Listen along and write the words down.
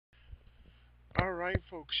Alright,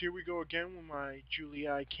 folks, here we go again with my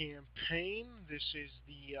Julii campaign. This is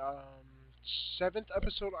the seventh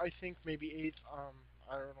episode, I think, maybe eighth.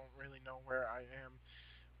 I don't really know where I am.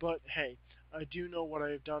 But hey, I do know what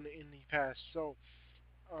I have done in the past. So,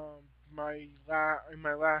 um, in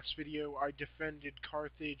my last video, I defended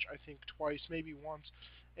Carthage, I think, twice, maybe once,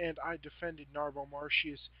 and I defended Narbo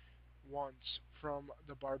Martius once from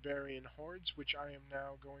the barbarian hordes, which I am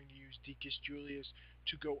now going to use Decus Julius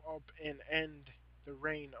to go up and end the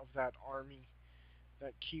reign of that army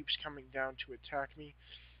that keeps coming down to attack me.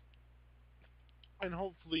 And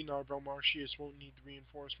hopefully Narbo Martius won't need the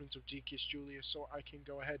reinforcements of Decus Julius, so I can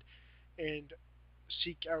go ahead and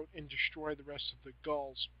seek out and destroy the rest of the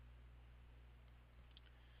Gauls.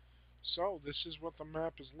 So this is what the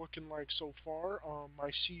map is looking like so far. My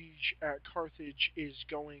siege at Carthage is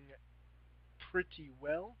going pretty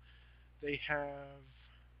well. They have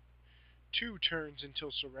 2 turns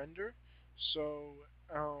until surrender. So,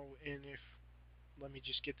 and if let me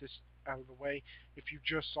just get this out of the way. If you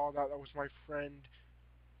just saw that, that was my friend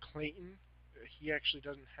Clayton. He actually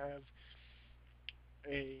doesn't have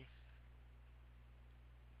a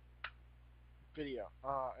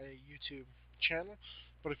a YouTube channel,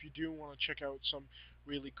 but if you do want to check out some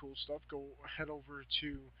really cool stuff, go head over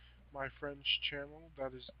to my friend's channel.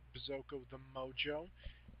 That is Bazoko the Mojo,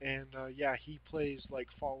 and yeah, he plays like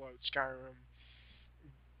Fallout, Skyrim,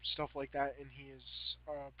 stuff like that, and he is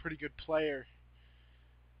a pretty good player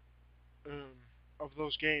um, of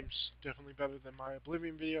those games. Definitely better than my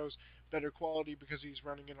Oblivion videos. Better quality because he's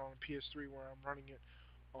running it on a PS3 where I'm running it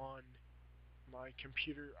on my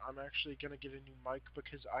computer. I'm actually gonna get a new mic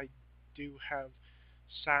because I do have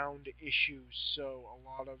sound issues, so a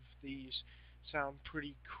lot of these sound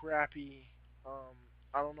pretty crappy. Um,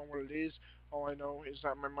 I don't know what it is. All I know is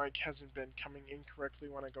that my mic hasn't been coming in correctly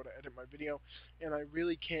when I go to edit my video, and I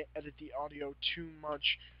really can't edit the audio too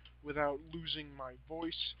much without losing my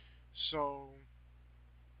voice. So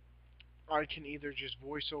I can either just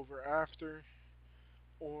voice over after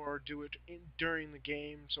or do it during the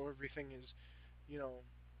game so everything is, you know,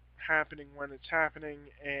 happening when it's happening,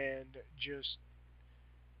 and just,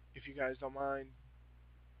 if you guys don't mind,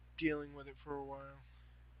 dealing with it for a while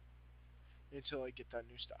until I get that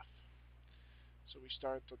new stuff. So we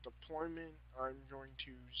start the deployment. I'm going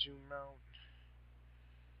to zoom out,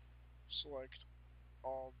 select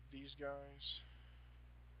all these guys,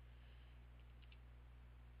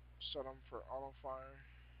 set them for auto fire,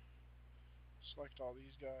 select all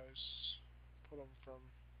these guys, put them from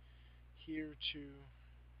here to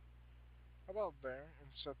about there, and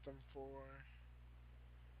set them for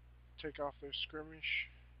take off their skirmish,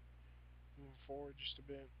 move forward just a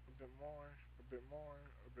bit more, a bit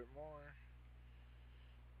more, a bit more,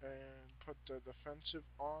 and put the defensive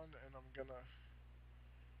on, and I'm gonna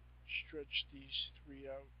stretch these 3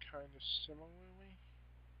 out kind of similarly.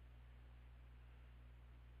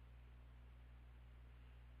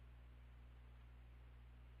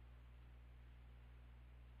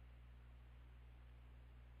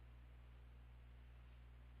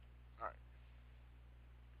 Alright,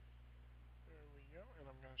 there we go, and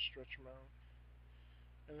I'm gonna stretch them out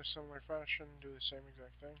in a similar fashion, do the same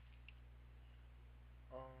exact thing.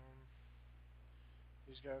 Um,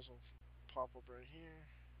 these guys will pop up right here.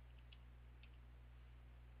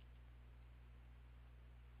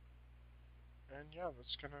 And yeah,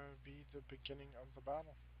 that's gonna be the beginning of the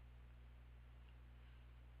battle.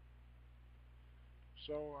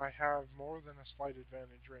 So I have more than a slight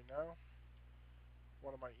advantage right now.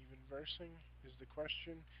 What am I even versing is the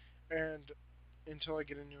question. And until I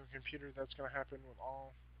get a new computer, that's going to happen with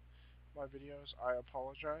all my videos. I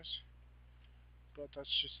apologize, but that's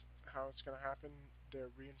just how it's going to happen. Their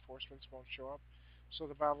reinforcements won't show up, so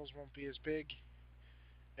the battles won't be as big.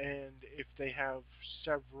 And if they have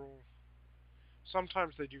several,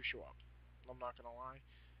 sometimes they do show up. I'm not going to lie.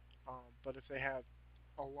 But if they have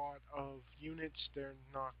a lot of units, they're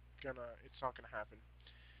not gonna. It's not gonna happen.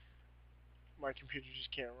 My computer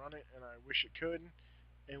just can't run it, and I wish it could.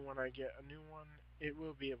 And when I get a new one, it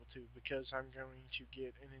will be able to, because I'm going to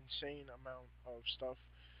get an insane amount of stuff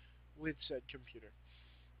with said computer.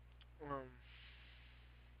 Um,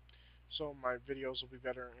 so my videos will be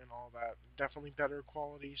better and all that. Definitely better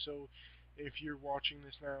quality. So if you're watching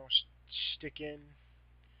this now, stick in,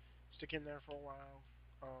 stick in there for a while.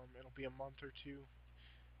 It'll be a month or two.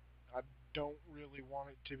 I don't really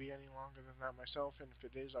want it to be any longer than that myself, and if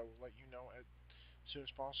it is, I will let you know as soon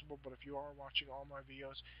as possible. But if you are watching all my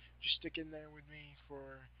videos, just stick in there with me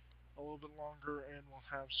for a little bit longer, and we'll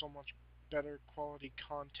have so much better quality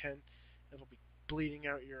content. It'll be bleeding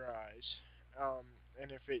out your eyes.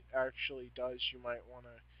 And if it actually does, you might want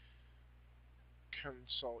to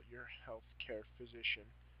consult your healthcare physician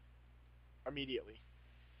immediately.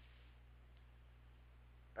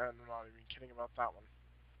 And I'm not even kidding about that one.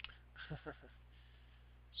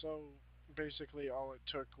 So basically, all it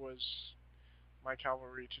took was my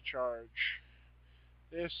cavalry to charge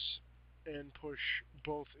this and push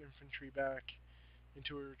both infantry back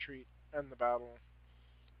into a retreat, end the battle.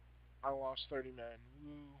 I lost 30 men.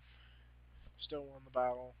 Woo. Still won the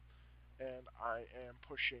battle, and I am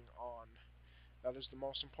pushing on. That is the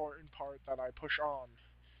most important part, that I push on.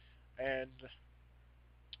 And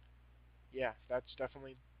yeah, that's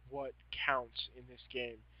definitely what counts in this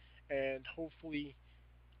game. And hopefully,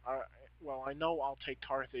 I well, I know I'll take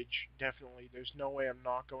Carthage, definitely. There's no way I'm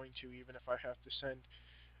not going to, even if I have to send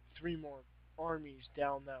 3 more armies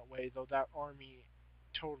down that way, though that army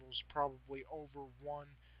totals probably over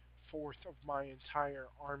 1/4 of my entire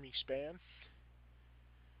army span.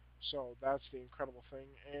 So that's the incredible thing.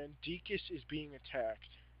 And Deacus is being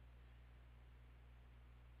attacked.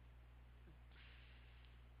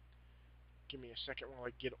 Give me a second while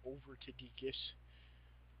I get over to Deacus.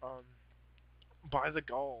 Um, by the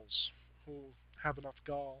Gauls, who have enough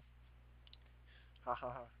Gaul,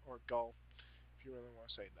 haha, or Gaul, if you really want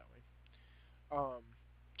to say it that way,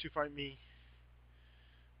 to fight me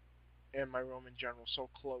and my Roman general so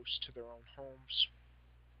close to their own homes.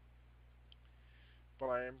 But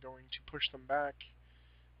I am going to push them back,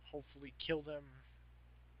 hopefully kill them,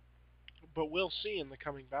 but we'll see in the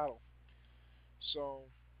coming battle. So,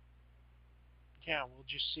 yeah, we'll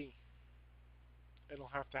just see. It'll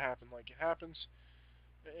have to happen like it happens,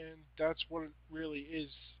 and that's what it really is,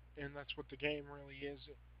 and that's what the game really is,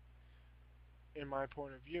 in my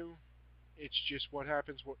point of view. It's just what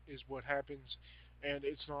happens, what is what happens, and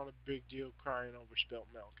it's not a big deal crying over spilt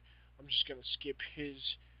milk. I'm just gonna skip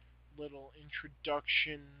his little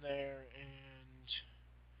introduction there and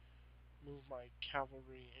move my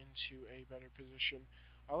cavalry into a better position.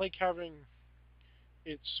 I like having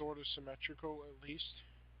it sort of symmetrical, at least,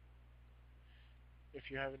 if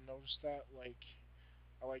you haven't noticed that. Like,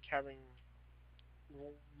 I like having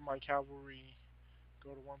my cavalry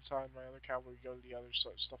go to one side, my other cavalry go to the other,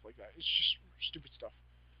 so stuff like that. It's just stupid stuff.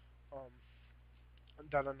 Um,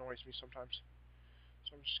 that annoys me sometimes.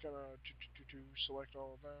 So I'm just gonna select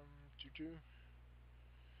all of them,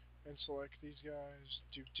 and select these guys,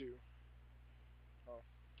 Oh.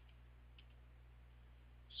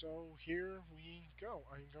 So here we go.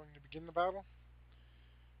 I'm going to begin the battle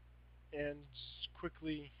and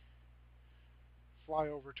quickly fly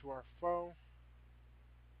over to our foe,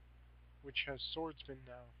 which has swordsmen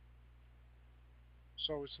now.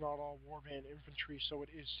 So it's not all warband infantry, so it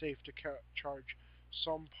is safe to charge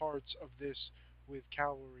some parts of this with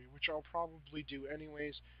cavalry, which I'll probably do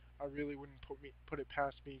anyways. I really wouldn't put it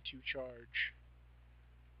past me to charge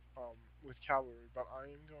with cavalry, but I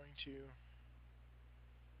am going to.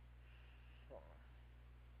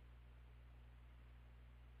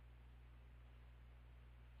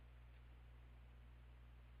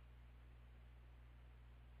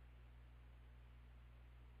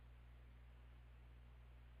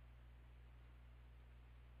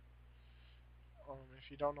 If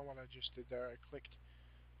you don't know what I just did there,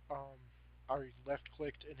 um, I left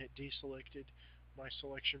clicked and it deselected my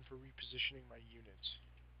selection for repositioning my units.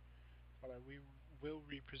 But we will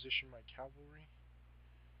reposition my cavalry,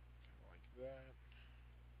 kind of like that,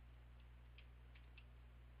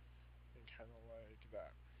 and kind of like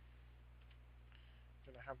that.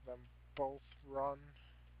 Gonna have them both run,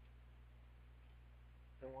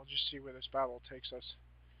 and we'll just see where this battle takes us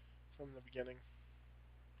from the beginning.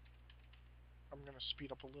 I'm gonna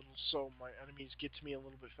speed up a little so my enemies get to me a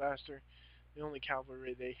little bit faster. The only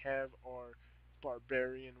cavalry they have are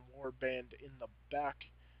barbarian warband in the back,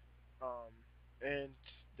 and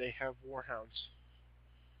they have warhounds.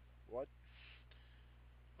 What?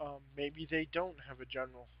 Maybe they don't have a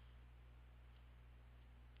general.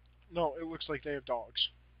 No, it looks like they have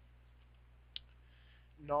dogs.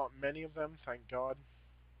 Not many of them, thank God,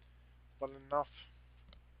 but enough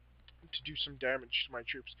to do some damage to my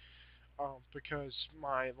troops. Because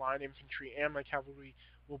my line infantry and my cavalry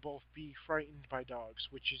will both be frightened by dogs,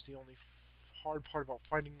 which is the only hard part about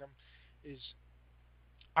fighting them, is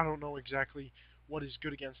I don't know exactly what is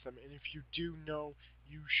good against them. And if you do know,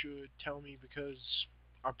 you should tell me, because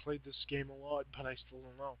I played this game a lot, but I still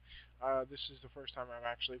don't know. This is the first time I've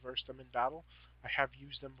actually versed them in battle. I have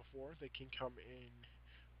used them before. They can come in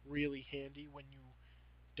really handy when you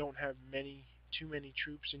don't have too many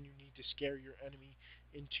troops and you need to scare your enemy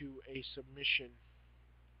into a submission.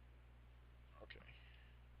 Okay.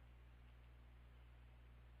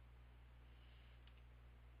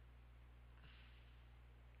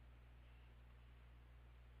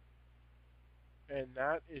 And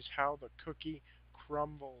that is how the cookie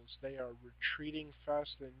crumbles. They are retreating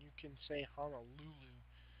faster than you can say Honolulu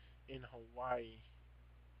in Hawaii.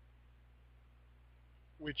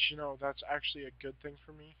 Which, that's actually a good thing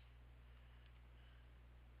for me,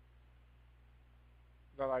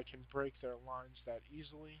 that I can break their lines that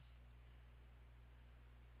easily,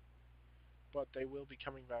 but they will be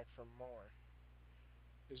coming back for more,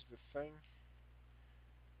 is the thing.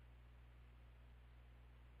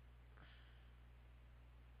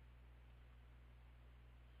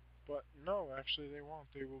 But no, actually they won't.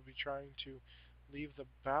 They will be trying to leave the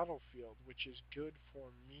battlefield, which is good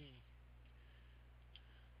for me.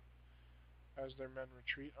 As their men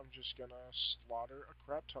retreat, I'm just gonna slaughter a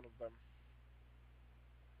crap ton of them.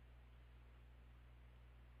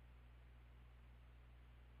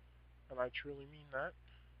 And I truly mean that.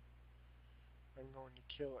 I'm going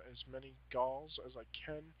to kill as many Gauls as I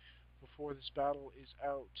can before this battle is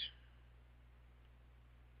out.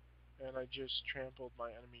 And I just trampled my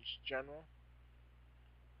enemy's general.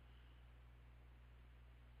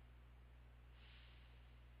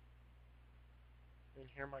 And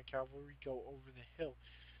here my cavalry go over the hill.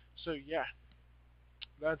 So yeah,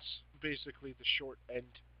 that's basically the short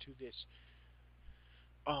end to this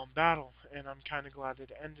battle, and I'm kind of glad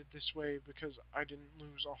it ended this way because I didn't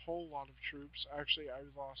lose a whole lot of troops. Actually, I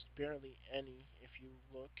lost barely any, if you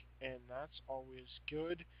look, and that's always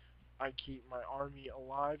good. I keep my army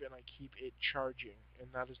alive and I keep it charging, and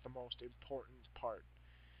that is the most important part,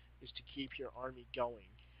 is to keep your army going,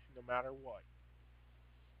 no matter what.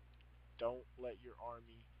 Don't let your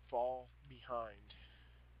army fall behind.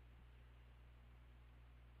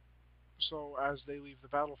 So as they leave the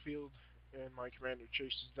battlefield and my commander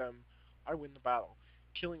chases them, I win the battle,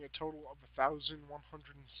 killing a total of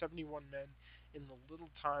 1,171 men in the little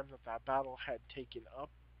time that that battle had taken up,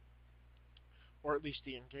 or at least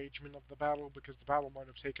the engagement of the battle, because the battle might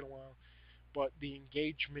have taken a while, but the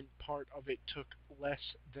engagement part of it took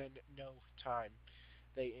less than no time.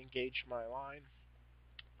 They engaged my line,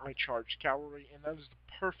 I charged cavalry, and that is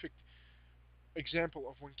the perfect example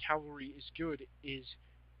of when cavalry is good, is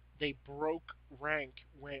they broke rank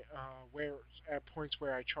where at points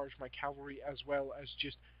where I charged my cavalry as well as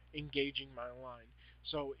just engaging my line.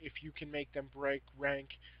 So if you can make them break rank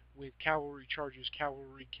with cavalry charges,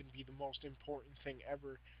 cavalry can be the most important thing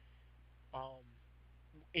ever um,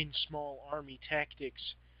 in small army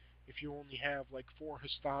tactics. If you only have like 4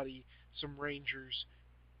 Hastati, some Rangers,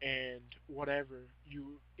 and whatever,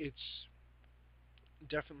 it's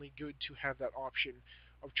definitely good to have that option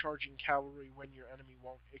of charging cavalry when your enemy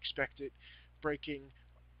won't expect it, breaking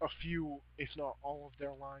a few, if not all, of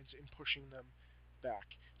their lines and pushing them back.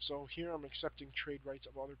 So here I'm accepting trade rights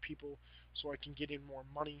of other people so I can get in more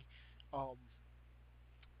money, um,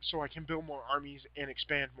 so I can build more armies and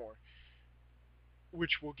expand more,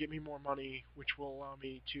 which will get me more money, which will allow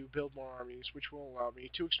me to build more armies, which will allow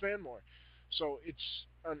me to expand more. So it's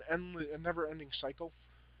a never-ending cycle,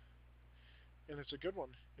 and it's a good one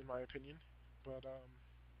in my opinion. But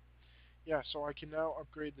yeah, so I can now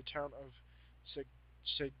upgrade the town of Sig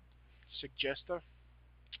Sig Sigesta.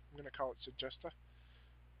 I'm gonna call it Sigesta.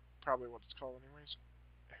 Probably what it's called anyways.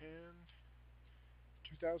 And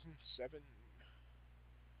 2007.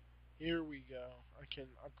 Here we go. I can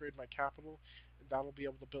upgrade my capital, and that'll be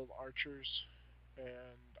able to build archers.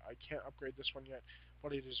 And I can't upgrade this one yet,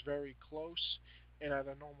 but it is very close. And at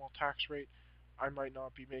a normal tax rate, I might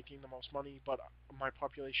not be making the most money, but my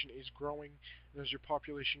population is growing. And as your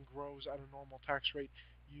population grows at a normal tax rate,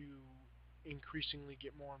 you increasingly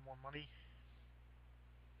get more and more money.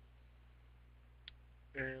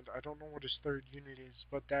 And I don't know what his third unit is,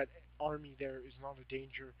 but that army there is not a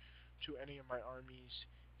danger to any of my armies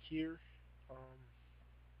here. Um,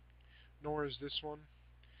 Nor is this one.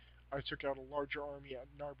 I took out a larger army at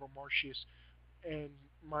Narbo Martius, and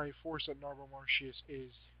my force at Narbo Martius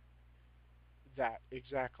is that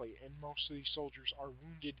exactly. And most of these soldiers are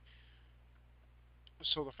wounded,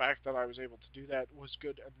 so the fact that I was able to do that was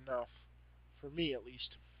good enough, for me at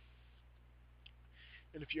least.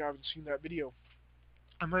 And if you haven't seen that video,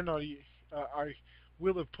 I might not. I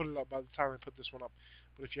will have put it up by the time I put this one up.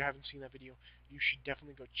 But if you haven't seen that video, you should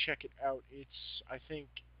definitely go check it out. It's, I think,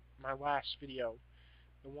 my last video,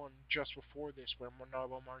 the one just before this, where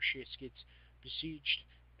Narbo Martius gets besieged,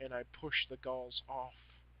 and I push the Gauls off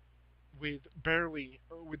with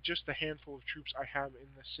just the handful of troops I have in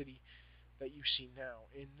the city that you see now.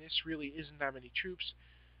 And this really isn't that many troops,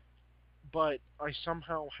 but I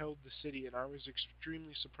somehow held the city, and I was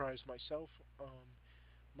extremely surprised myself.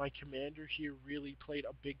 My commander here really played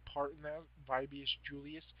a big part in that, Vibius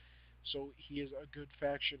Julius, so he is a good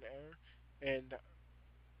faction heir, and,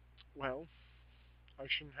 well, I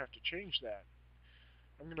shouldn't have to change that.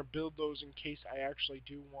 I'm gonna build those in case I actually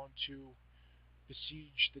do want to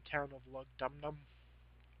besiege the town of Lugdunum.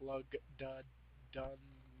 Lugdunum.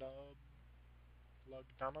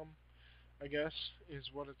 Lugdunum, I guess, is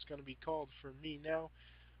what it's gonna be called for me now.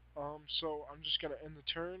 So I'm just gonna end the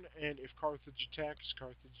turn, and if Carthage attacks,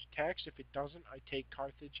 Carthage attacks. If it doesn't, I take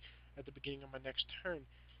Carthage at the beginning of my next turn,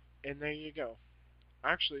 and there you go.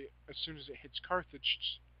 Actually, as soon as it hits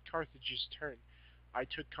Carthage's turn, I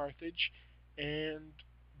took Carthage, and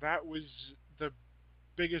that was the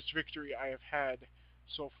biggest victory I have had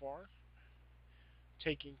so far,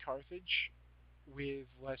 taking Carthage with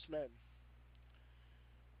less men.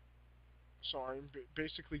 So I'm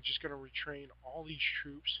basically just going to retrain all these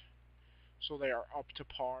troops so they are up to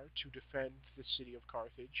par to defend the city of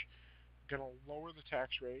Carthage. I'm going to lower the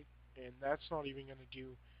tax rate, and that's not even going to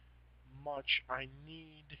do much. I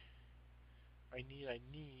need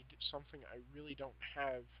something I really don't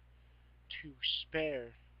have to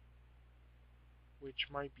spare, which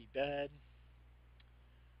might be bad.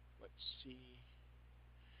 Let's see.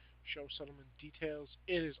 Show settlement details.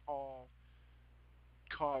 It is all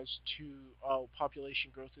caused to,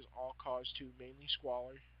 population growth is all caused to mainly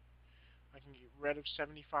squalor. I can get rid of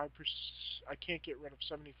 75%. I can't get rid of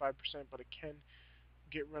 75%, but I can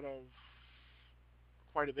get rid of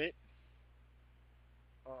quite a bit.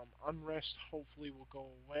 Unrest hopefully will go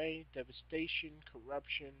away. Devastation,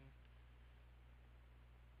 corruption.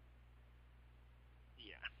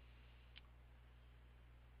 Yeah.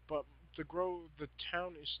 But the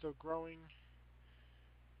town is still growing,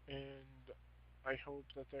 and I hope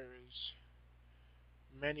that there is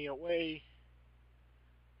many a way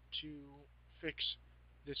to fix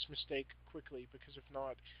this mistake quickly, because if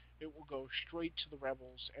not, it will go straight to the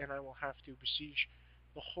rebels, and I will have to besiege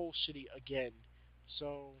the whole city again.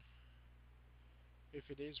 So, if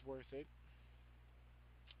it is worth it,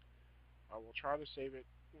 I will try to save it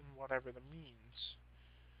in whatever the means.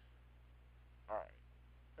 Alright.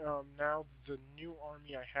 Now the new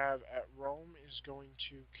army I have at Rome is going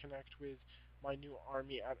to connect with my new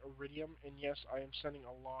army at Iridium, and yes, I am sending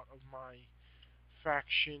a lot of my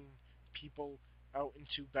faction people out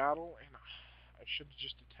into battle, and I should have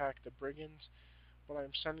just attacked the brigands, but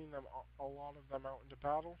I'm sending them a lot of them out into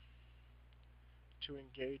battle to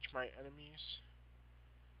engage my enemies.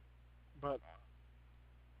 But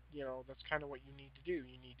that's kind of what you need to do.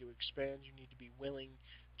 You need to expand. You need to be willing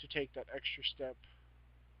to take that extra step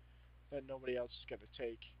that nobody else is going to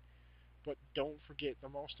take. But don't forget, the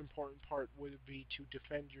most important part would be to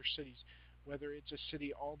defend your cities. Whether it's a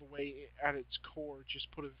city all the way at its core,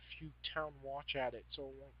 just put a few town watch at it so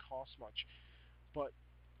it won't cost much. But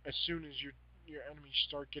as soon as your enemies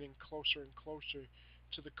start getting closer and closer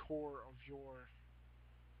to the core of your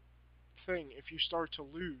thing, if you start to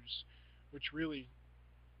lose, which really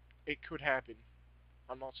it could happen,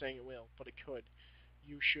 I'm not saying it will, but it could,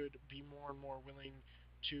 you should be more and more willing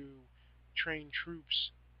to train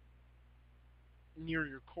troops near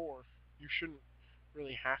your core. You shouldn't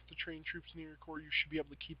really have to train troops near your core. You should be able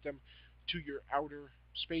to keep them to your outer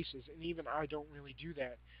spaces. And even I don't really do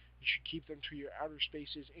that. You should keep them to your outer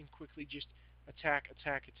spaces and quickly just attack,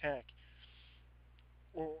 attack, attack.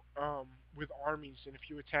 Or with armies, and if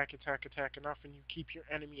you attack, attack, attack enough, and you keep your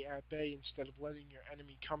enemy at bay instead of letting your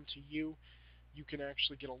enemy come to you, you can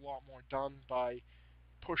actually get a lot more done by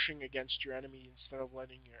pushing against your enemy instead of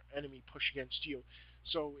letting your enemy push against you.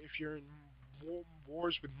 So if you're in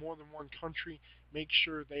wars with more than one country, make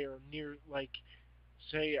sure they are near, like,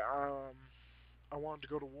 say, I wanted to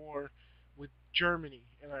go to war with Germany,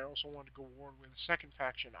 and I also wanted to go to war with a second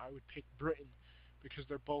faction. I would pick Britain, because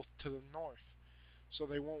they're both to the north. So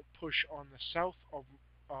they won't push on the south of,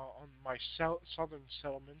 on my southern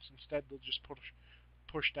settlements. Instead, they'll just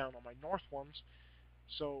push down on my north ones.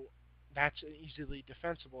 So that's easily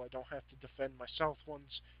defensible. I don't have to defend my south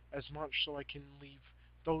ones as much, so I can leave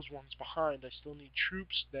those ones behind. I still need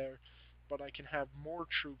troops there, but I can have more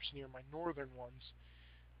troops near my northern ones.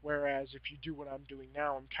 Whereas if you do what I'm doing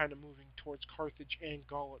now, I'm kind of moving towards Carthage and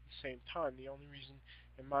Gaul at the same time. The only reason,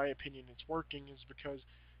 in my opinion, it's working is because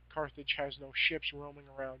Carthage has no ships roaming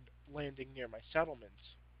around landing near my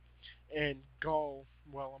settlements. And Gaul,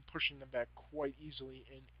 well, I'm pushing them back quite easily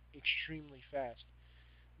and extremely fast.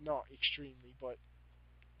 Not extremely, but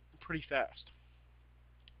pretty fast.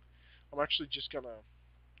 I'm actually just gonna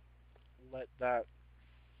let that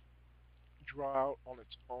draw out on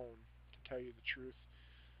its own, to tell you the truth.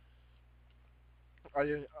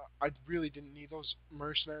 I really didn't need those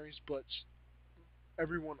mercenaries, but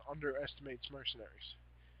everyone underestimates mercenaries.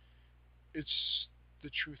 It's the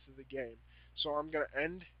truth of the game. So I'm gonna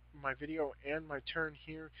end my video and my turn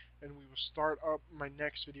here, and we will start up my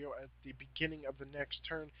next video at the beginning of the next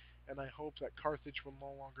turn, and I hope that Carthage will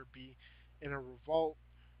no longer be in a revolt.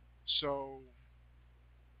 So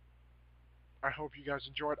I hope you guys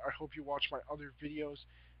enjoyed. I hope you watch my other videos,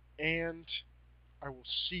 and I will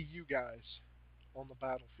see you guys on the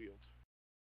battlefield.